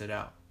to test it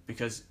out,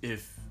 because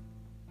if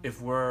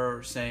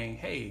we're saying,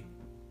 hey,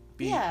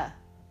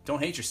 don't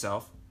hate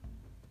yourself,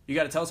 you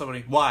got to tell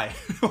somebody why.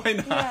 Why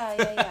not?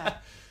 Yeah.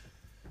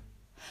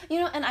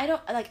 And I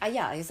don't, like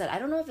I said, I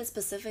don't know if it's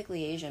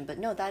specifically Asian, but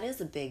no, that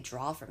is a big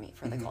draw for me,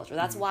 for the culture.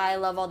 That's why I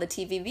love all the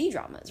TVB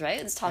dramas, right?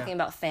 It's talking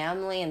about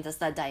family and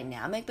just that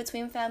dynamic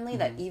between family,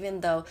 that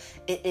even though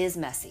it is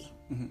messy,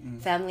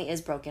 family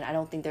is broken. I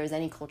don't think there's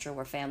any culture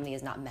where family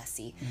is not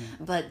messy.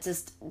 But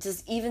just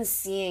even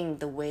seeing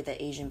the way that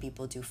Asian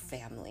people do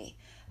family,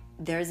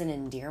 there's an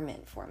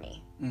endearment for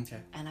me.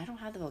 Okay. And I don't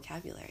have the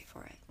vocabulary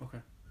for it. Okay.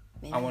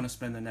 Maybe. I want to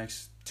spend the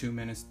next 2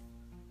 minutes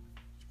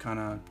kind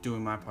of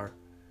doing my part.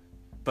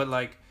 But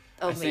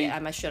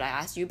should I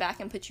ask you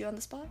back and put you on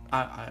the spot?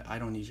 I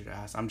don't need you to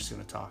ask. I'm just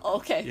going to talk.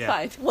 Okay,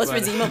 fine. What's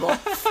redeemable?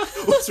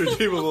 What's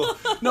redeemable?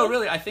 No,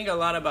 really, I think a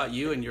lot about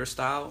you and your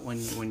style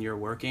when you're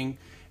working.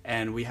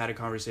 And we had a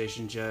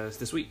conversation just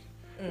this week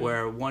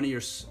where one of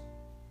your,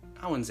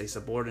 I wouldn't say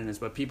subordinates,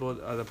 but people,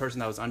 the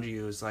person that was under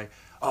you is like,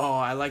 oh,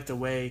 I like the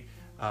way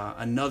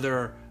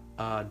another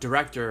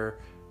director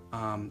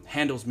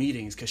handles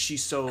meetings, because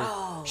she's so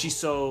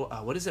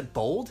what is it,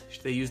 bold?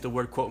 They use the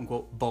word quote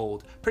unquote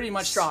bold. Pretty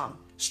much strong.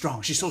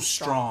 She's so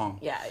strong.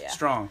 Yeah.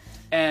 Strong.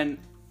 And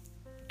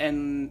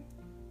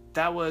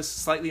that was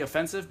slightly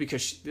offensive,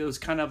 because it was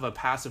kind of a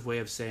passive way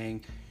of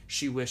saying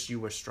she wished you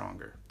were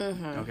stronger.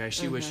 Okay,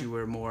 she wished you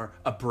were more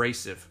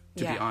abrasive,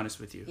 to be honest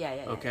with you.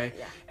 Yeah. Okay.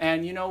 Yeah.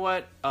 And you know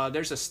what?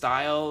 There's a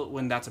style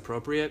when that's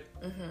appropriate.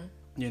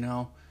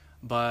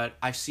 But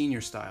I've seen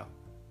your style.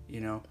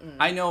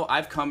 I know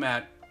I've come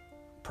at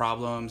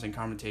problems and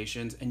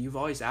confrontations, and you've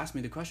always asked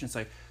me the question. It's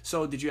like,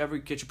 so did you ever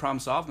get your problem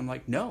solved? I'm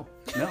like, no.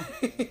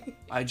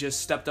 I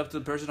just stepped up to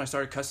the person, I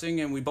started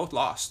cussing, and we both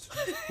lost.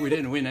 We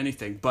didn't win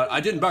anything, but I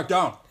didn't back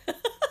down.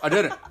 I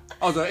didn't.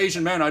 I was an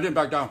Asian man, I didn't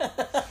back down.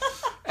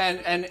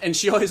 And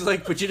she always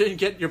like, but you didn't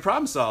get your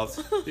problem solved.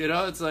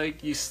 It's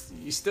like you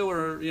still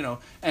were,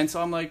 and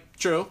so I'm like,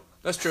 true.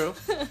 That's true.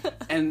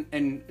 And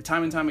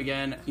time and time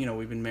again,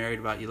 we've been married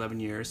about 11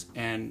 years,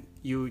 and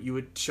you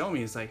would show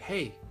me, it's like,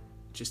 hey,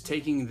 just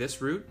taking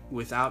this route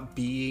without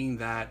being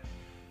that,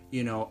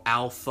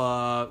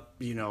 alpha,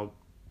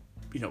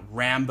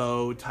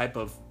 Rambo type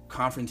of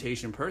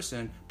confrontation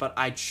person, but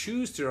I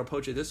choose to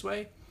approach it this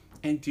way.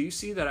 And do you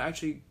see that I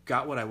actually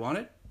got what I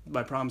wanted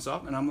by problem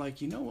solved? And I'm like,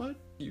 you know what?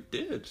 You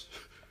did.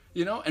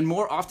 And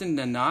more often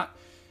than not,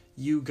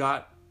 you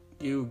got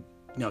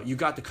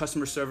the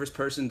customer service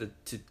person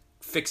to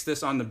fix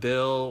this on the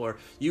bill, or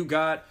you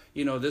got,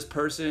 this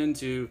person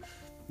to,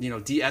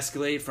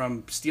 de-escalate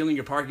from stealing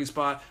your parking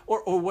spot,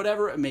 or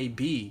whatever it may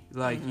be.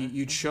 Like,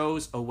 you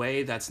chose a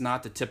way that's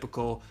not the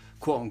typical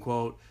quote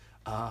unquote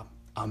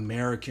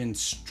American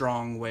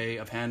strong way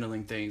of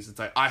handling things. It's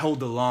like, I hold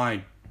the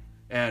line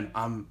and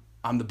I'm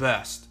the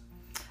best.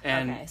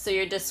 And okay, so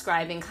you're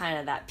describing kind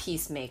of that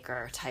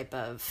peacemaker type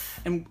of...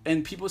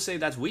 and people say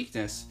that's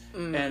weakness.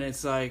 And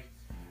it's like,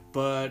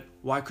 but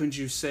why couldn't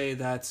you say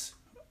that's,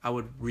 I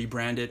would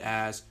rebrand it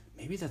as,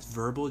 maybe that's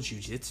verbal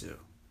jiu-jitsu,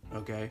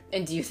 okay?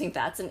 And do you think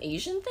that's an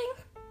Asian thing?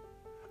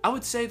 I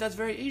would say that's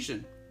very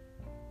Asian.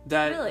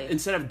 That Really?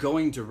 instead of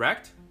going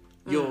direct,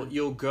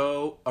 you'll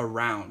go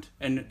around.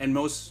 And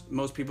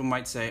most people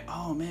might say,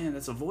 oh man,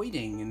 that's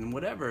avoiding and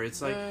whatever.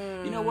 It's like,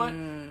 you know what?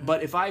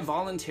 But if I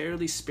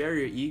voluntarily spare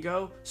your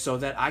ego so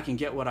that I can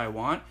get what I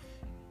want,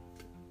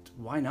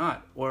 why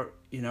not? Or,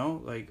 you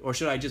know, like, or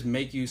should I just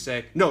make you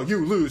say, no,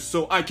 you lose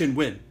so I can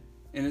win?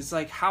 And it's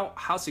like,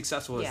 how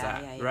successful is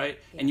that, right?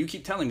 Yeah. And you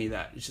keep telling me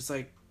that. It's just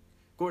like,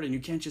 Gordon, you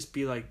can't just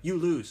be like, you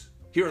lose.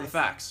 Here are the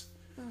facts.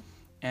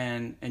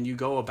 And you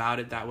go about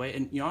it that way.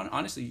 And, you know,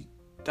 honestly,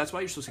 that's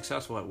why you're so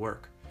successful at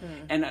work.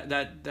 And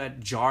that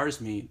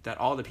jars me, that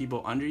all the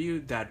people under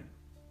you that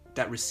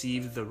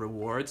receive the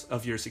rewards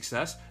of your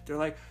success, they're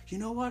like, you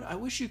know what? I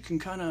wish you can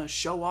kind of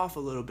show off a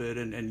little bit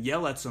and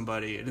yell at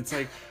somebody. And it's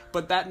like,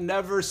 but that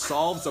never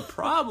solves a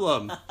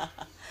problem.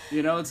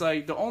 You know, it's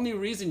like the only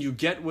reason you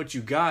get what you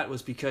got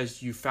was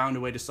because you found a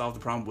way to solve the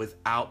problem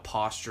without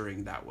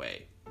posturing that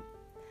way.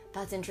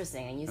 That's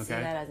interesting. And you see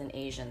that as an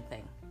Asian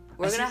thing.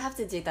 We're going to have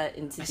to dig that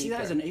into deeper. I see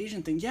that as an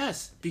Asian thing,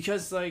 yes.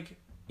 Because, like,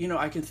 you know,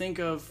 I can think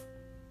of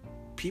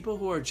people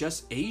who are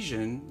just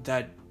Asian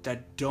that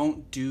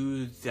don't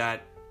do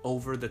that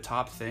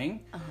over-the-top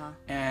thing.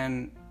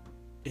 And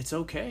it's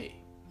okay.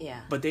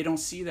 Yeah. But they don't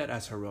see that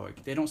as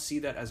heroic. They don't see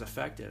that as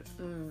effective.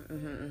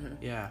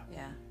 Yeah.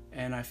 Yeah.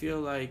 And I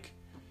feel like...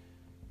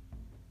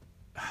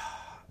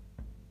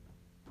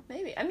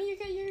 Maybe. I mean, you're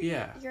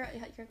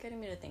getting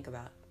me to think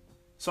about.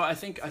 So I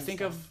think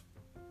of,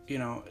 you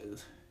know...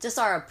 Just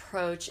our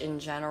approach in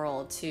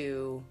general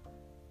to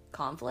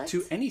conflict?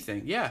 To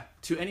anything, yeah.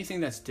 To anything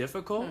that's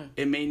difficult.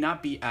 It may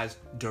not be as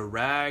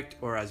direct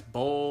or as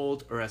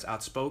bold or as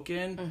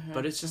outspoken,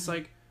 but it's just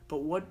like, but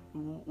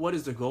what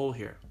is the goal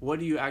here? What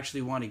do you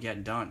actually want to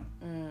get done?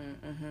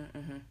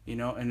 You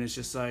know, and it's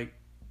just like,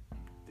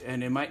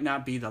 and it might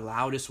not be the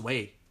loudest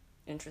way.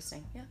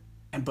 Interesting,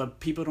 yeah. But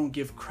people don't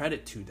give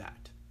credit to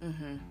that.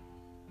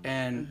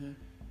 And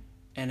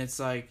it's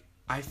like,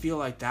 I feel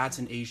like that's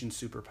an Asian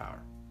superpower.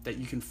 That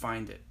you can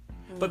find it.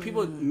 But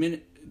people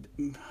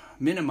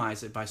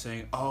minimize it by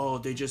saying, oh,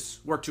 they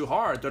just work too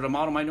hard. They're the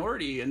model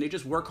minority and they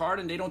just work hard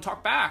and they don't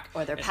talk back.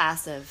 Or they're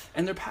passive.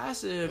 And they're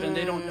passive and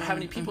they don't have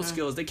any people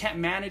skills. They can't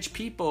manage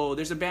people.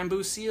 There's a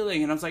bamboo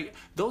ceiling. And I was like,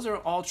 those are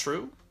all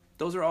true.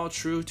 Those are all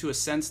true to a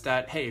sense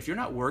that, hey, if you're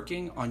not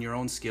working on your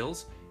own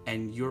skills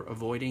and you're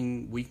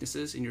avoiding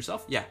weaknesses in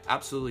yourself, yeah,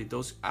 absolutely.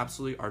 Those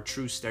absolutely are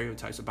true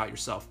stereotypes about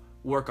yourself.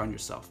 Work on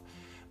yourself.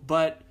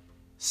 But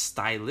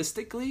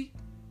stylistically,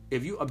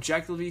 if you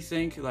objectively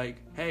think like,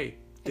 hey...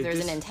 If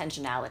there's an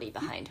intentionality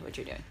behind what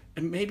you're doing.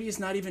 And maybe it's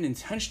not even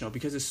intentional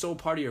because it's so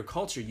part of your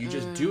culture. You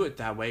just do it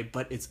that way,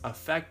 but it's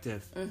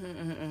effective.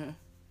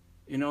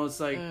 You know, it's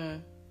like...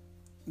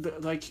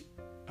 Like,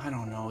 I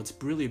don't know, it's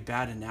really a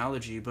bad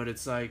analogy, but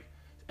it's like,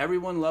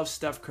 everyone loves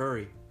Steph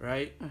Curry,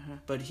 right?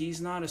 But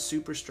he's not a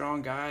super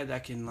strong guy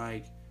that can,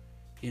 like,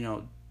 you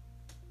know...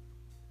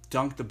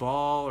 dunk the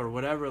ball or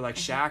whatever, like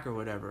Shaq or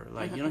whatever.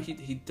 Like, you know,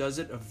 he does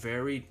it a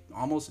very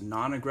almost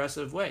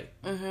non-aggressive way.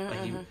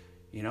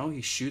 Like,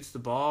 he shoots the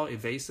ball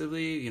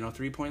evasively,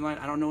 3-point line.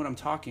 I don't know what I'm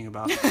talking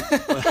about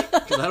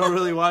because I don't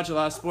really watch a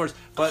lot of sports.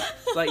 But,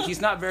 like, he's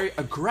not very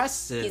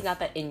aggressive. He's not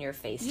that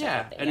in-your-face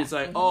type of thing. And it's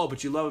like, oh,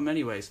 but you love him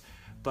anyways.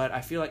 But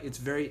I feel like it's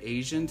very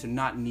Asian to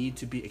not need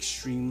to be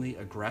extremely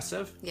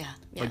aggressive.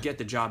 But get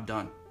the job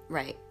done.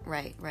 Right.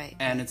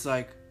 And it's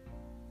like,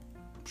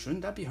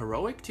 shouldn't that be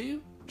heroic to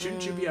you?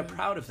 Shouldn't you be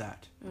proud of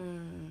that?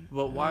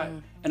 But why?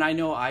 And I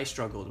know I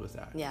struggled with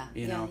that. Yeah.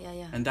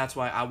 And that's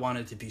why I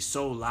wanted to be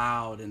so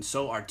loud and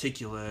so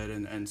articulate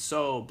and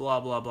so blah,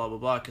 blah, blah, blah,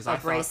 blah. Because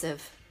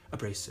abrasive,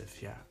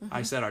 yeah.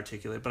 I said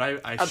articulate, but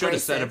I should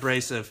have said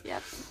abrasive.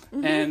 Yep.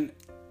 And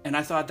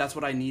I thought that's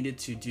what I needed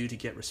to do to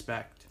get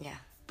respect. Yeah.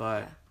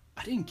 But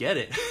I didn't get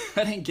it.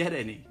 I didn't get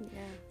any.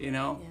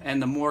 Yeah.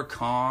 And the more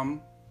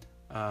calm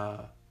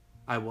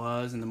I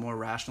was and the more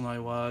rational I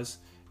was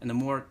and the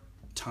more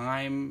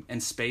time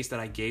and space that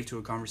I gave to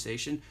a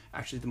conversation,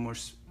 actually the more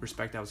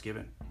respect I was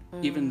given,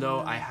 even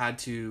though I had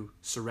to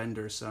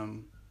surrender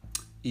some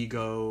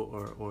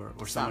ego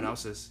or someone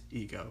else's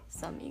ego,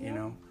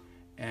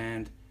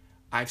 and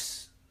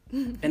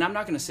and I'm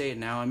not going to say it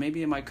now, and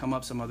maybe it might come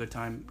up some other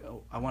time.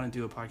 I want to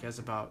do a podcast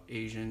about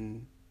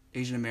Asian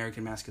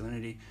American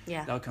masculinity.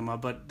 That'll come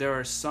up, but there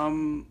are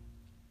some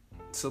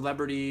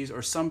celebrities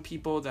or some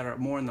people that are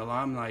more in the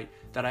limelight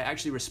that I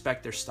actually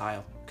respect their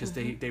style because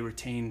they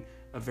retain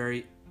a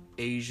very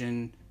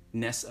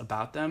Asian-ness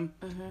about them,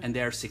 and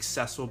they're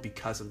successful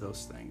because of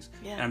those things.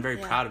 And I'm very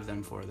proud of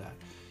them for that.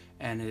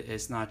 And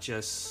it's not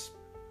just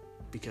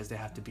because they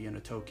have to be in a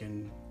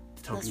token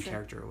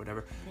character or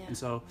whatever. And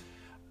so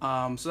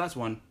that's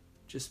one.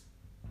 Just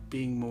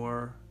being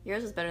more.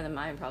 Yours is better than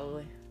mine,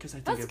 probably. Because I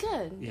think That's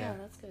good. Yeah,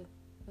 that's good.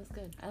 That's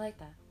good. I like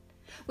that.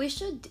 We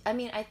should. I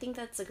mean, I think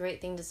that's a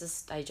great thing to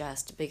just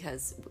digest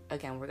because,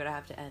 again, we're gonna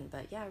have to end.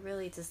 But yeah,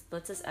 really,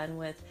 let's just end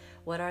with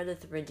what are the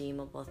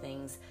redeemable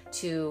things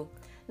to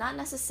not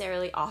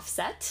necessarily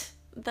offset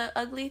the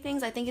ugly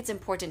things. I think it's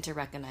important to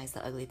recognize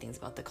the ugly things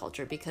about the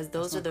culture because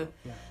those are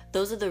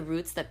the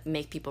roots that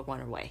make people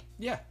run away.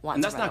 Yeah,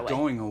 and that's not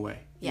going away.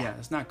 Yeah. Yeah,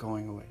 it's not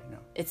going away. No,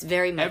 it's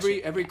very much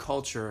every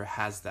culture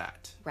has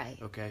that. Right.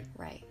 Okay.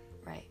 Right.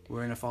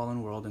 We're in a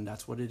fallen world, and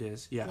that's what it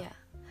is. Yeah. Yeah.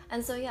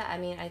 And so, yeah, I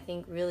mean, I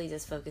think really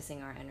just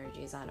focusing our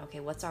energies on,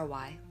 okay, what's our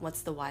why?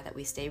 What's the why that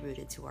we stay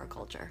rooted to our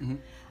culture?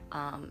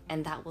 Mm-hmm.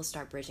 And that will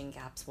start bridging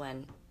gaps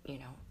when,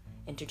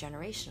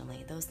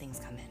 intergenerationally, those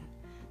things come in.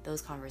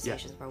 Those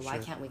conversations where why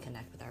can't we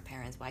connect with our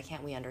parents? Why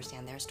can't we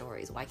understand their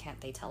stories? Why can't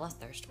they tell us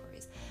their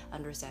stories?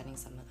 Understanding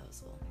some of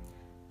those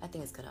I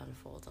think it's going to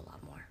unfold a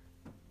lot more.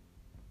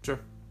 Sure.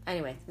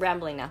 Anyway,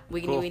 rambling now.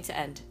 We need to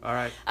end. All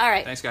right. All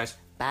right. Thanks, guys.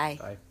 Bye.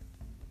 Bye.